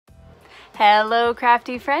Hello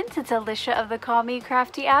crafty friends, it's Alicia of the Call Me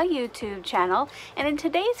Crafty Al YouTube channel, and in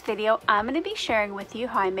today's video I'm going to be sharing with you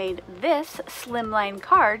how I made this slimline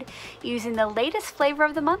card using the latest flavor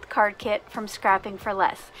of the month card kit from Scrapping for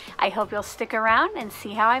Less. I hope you'll stick around and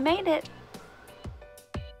see how I made it.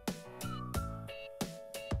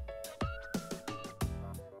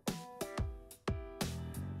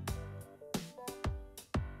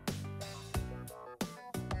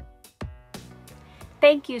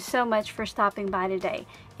 Thank you so much for stopping by today.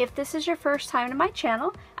 If this is your first time to my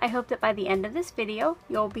channel, I hope that by the end of this video,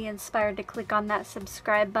 you'll be inspired to click on that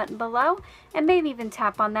subscribe button below and maybe even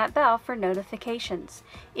tap on that bell for notifications.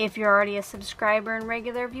 If you're already a subscriber and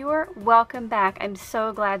regular viewer, welcome back. I'm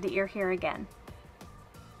so glad that you're here again.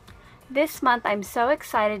 This month, I'm so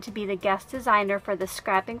excited to be the guest designer for the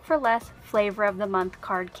Scrapping for Less Flavor of the Month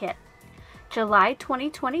card kit. July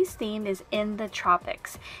 2020's theme is in the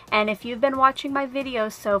tropics, and if you've been watching my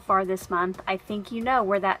videos so far this month, I think you know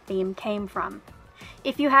where that theme came from.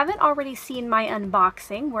 If you haven't already seen my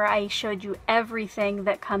unboxing where I showed you everything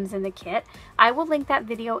that comes in the kit, I will link that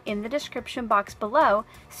video in the description box below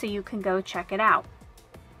so you can go check it out.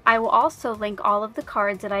 I will also link all of the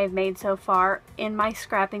cards that I have made so far in my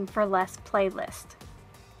Scrapping for Less playlist.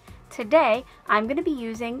 Today, I'm going to be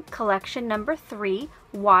using collection number 3,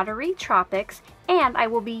 Watery Tropics, and I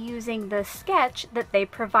will be using the sketch that they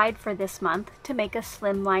provide for this month to make a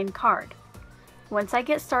slimline card. Once I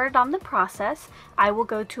get started on the process, I will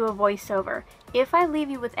go to a voiceover. If I leave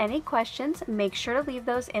you with any questions, make sure to leave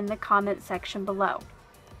those in the comment section below.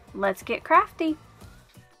 Let's get crafty!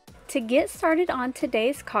 To get started on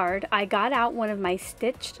today's card, I got out one of my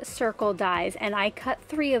stitched circle dies and I cut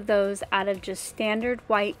 3 of those out of just standard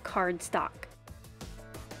white cardstock.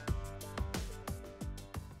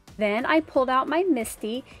 Then I pulled out my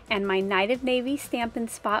MISTI and my Night of Navy Stampin'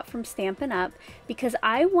 Spot from Stampin' Up! Because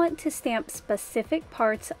I want to stamp specific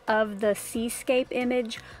parts of the seascape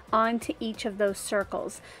image onto each of those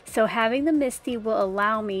circles. So having the MISTI will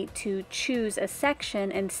allow me to choose a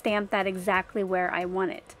section and stamp that exactly where I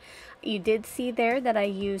want it. You did see there that I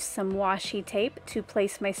used some washi tape to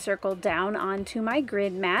place my circle down onto my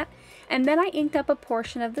grid mat, and then I inked up a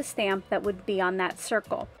portion of the stamp that would be on that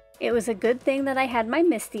circle. It was a good thing that I had my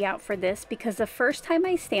MISTI out for this because the first time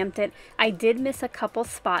I stamped it, I did miss a couple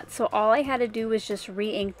spots, so all I had to do was just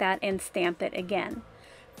re-ink that and stamp it again.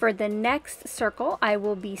 For the next circle, I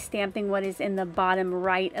will be stamping what is in the bottom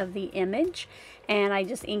right of the image, and I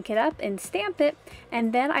just ink it up and stamp it,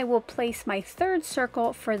 and then I will place my third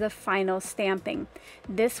circle for the final stamping.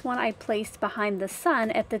 This one I placed behind the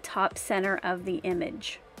sun at the top center of the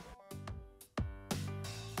image.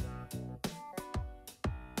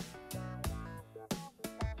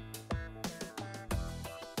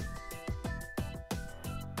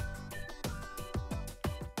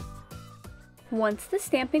 Once the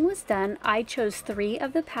stamping was done, I chose 3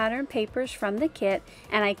 of the pattern papers from the kit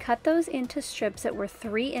and I cut those into strips that were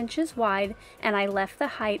 3 inches wide and I left the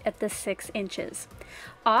height at the 6 inches.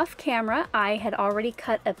 Off camera, I had already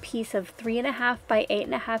cut a piece of 3.5 by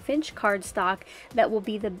 8.5 inch cardstock that will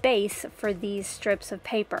be the base for these strips of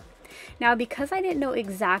paper. Now, because I didn't know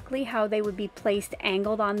exactly how they would be placed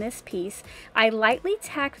angled on this piece, I lightly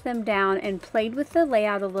tacked them down and played with the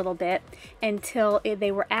layout a little bit until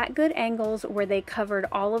they were at good angles where they covered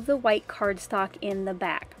all of the white cardstock in the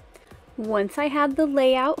back. Once I had the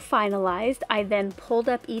layout finalized, I then pulled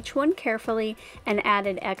up each one carefully and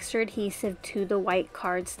added extra adhesive to the white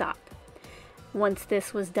cardstock. Once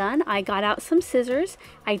this was done, I got out some scissors,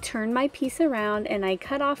 I turned my piece around, and I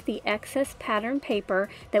cut off the excess pattern paper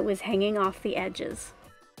that was hanging off the edges.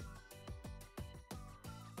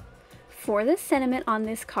 For the sentiment on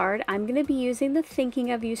this card, I'm going to be using the Thinking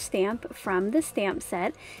of You stamp from the stamp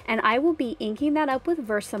set, and I will be inking that up with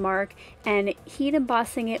Versamark and heat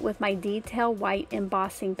embossing it with my Detail White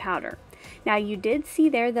embossing powder. Now, you did see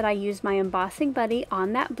there that I used my embossing buddy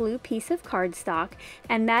on that blue piece of cardstock,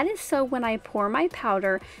 and that is so when I pour my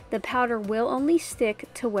powder, the powder will only stick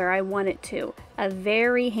to where I want it to. A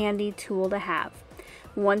very handy tool to have.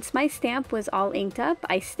 Once my stamp was all inked up,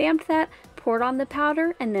 I stamped that, poured on the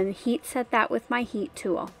powder, and then heat set that with my heat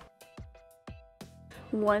tool.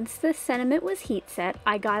 Once the sentiment was heat set,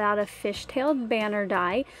 I got out a fishtailed banner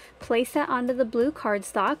die, placed that onto the blue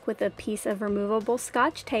cardstock with a piece of removable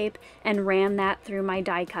Scotch tape, and ran that through my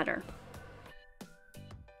die cutter.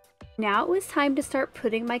 Now it was time to start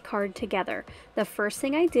putting my card together. The first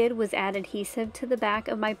thing I did was add adhesive to the back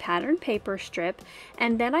of my pattern paper strip,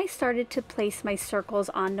 and then I started to place my circles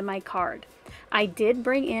onto my card. I did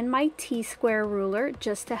bring in my T-square ruler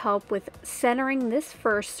just to help with centering this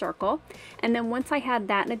first circle, and then once I had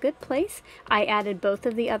that in a good place, I added both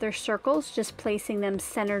of the other circles, just placing them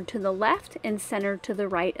centered to the left and centered to the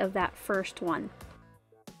right of that first one.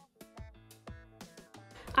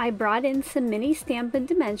 I brought in some mini Stampin'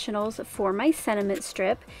 Dimensionals for my sentiment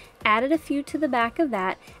strip, added a few to the back of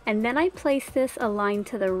that, and then I placed this aligned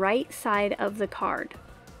to the right side of the card.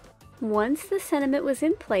 Once the sentiment was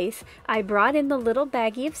in place, I brought in the little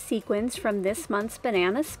baggie of sequins from this month's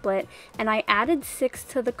Banana Split, and I added 6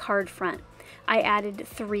 to the card front. I added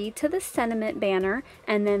 3 to the sentiment banner,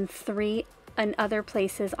 and then 3 in other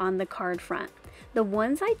places on the card front. The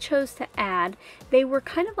ones I chose to add, they were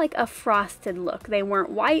kind of like a frosted look. They weren't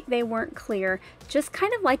white, they weren't clear, just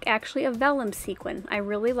kind of like actually a vellum sequin. I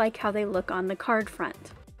really like how they look on the card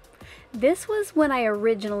front. This was when I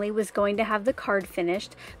originally was going to have the card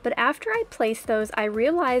finished, but after I placed those, I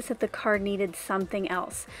realized that the card needed something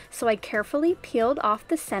else. So I carefully peeled off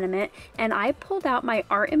the sentiment and I pulled out my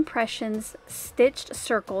Art Impressions stitched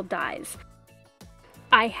circle dies.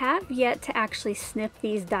 I have yet to actually snip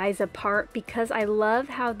these dies apart because I love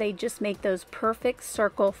how they just make those perfect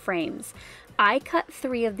circle frames. I cut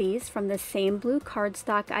 3 of these from the same blue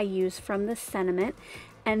cardstock I used from the sentiment,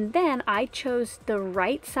 and then I chose the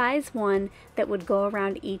right size one that would go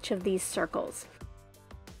around each of these circles.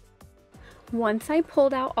 Once I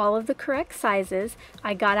pulled out all of the correct sizes,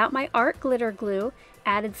 I got out my art glitter glue,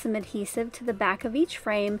 added some adhesive to the back of each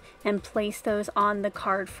frame, and placed those on the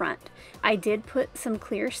card front. I did put some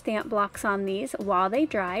clear stamp blocks on these while they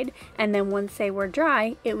dried, and then once they were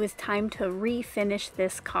dry, it was time to refinish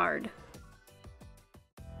this card.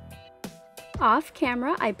 Off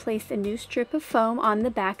camera, I placed a new strip of foam on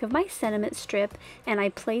the back of my sentiment strip, and I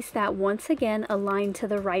placed that once again aligned to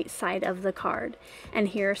the right side of the card. And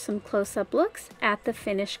here are some close-up looks at the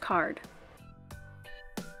finished card.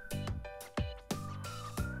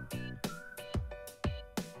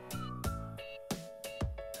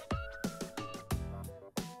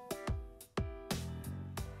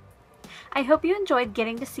 I hope you enjoyed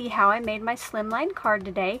getting to see how I made my slimline card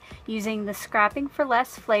today using the Scrapping for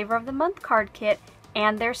Less Flavor of the Month card kit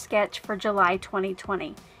and their sketch for July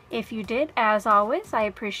 2020. If you did, as always, I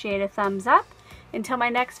appreciate a thumbs up. Until my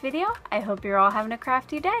next video, I hope you're all having a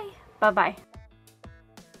crafty day. Bye-bye.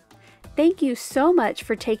 Thank you so much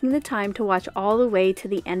for taking the time to watch all the way to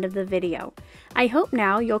the end of the video. I hope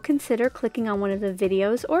now you'll consider clicking on one of the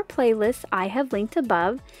videos or playlists I have linked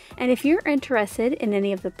above, and if you're interested in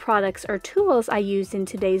any of the products or tools I used in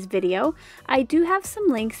today's video, I do have some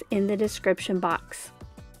links in the description box.